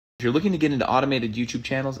If you're looking to get into automated YouTube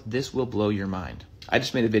channels, this will blow your mind. I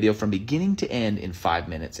just made a video from beginning to end in 5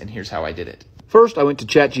 minutes, and here's how I did it. First, I went to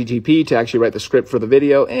ChatGPT to actually write the script for the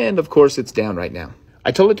video, and of course, it's down right now.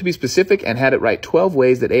 I told it to be specific and had it write 12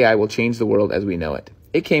 ways that AI will change the world as we know it.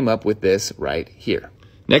 It came up with this right here.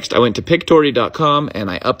 Next, I went to Pictory.com and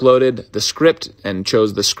I uploaded the script and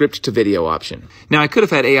chose the script to video option. Now, I could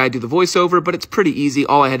have had AI do the voiceover, but it's pretty easy.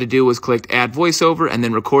 All I had to do was click add voiceover and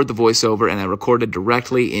then record the voiceover, and I recorded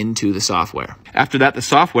directly into the software. After that, the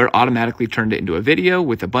software automatically turned it into a video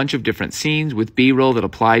with a bunch of different scenes with B-roll that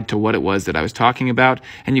applied to what it was that I was talking about.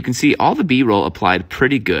 And you can see all the B-roll applied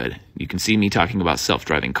pretty good. You can see me talking about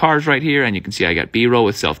self-driving cars right here, and you can see I got B-roll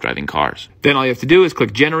with self-driving cars. Then all you have to do is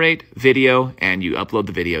click generate video, and you upload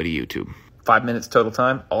the video to YouTube. 5 minutes total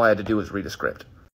time. All I had to do was read a script.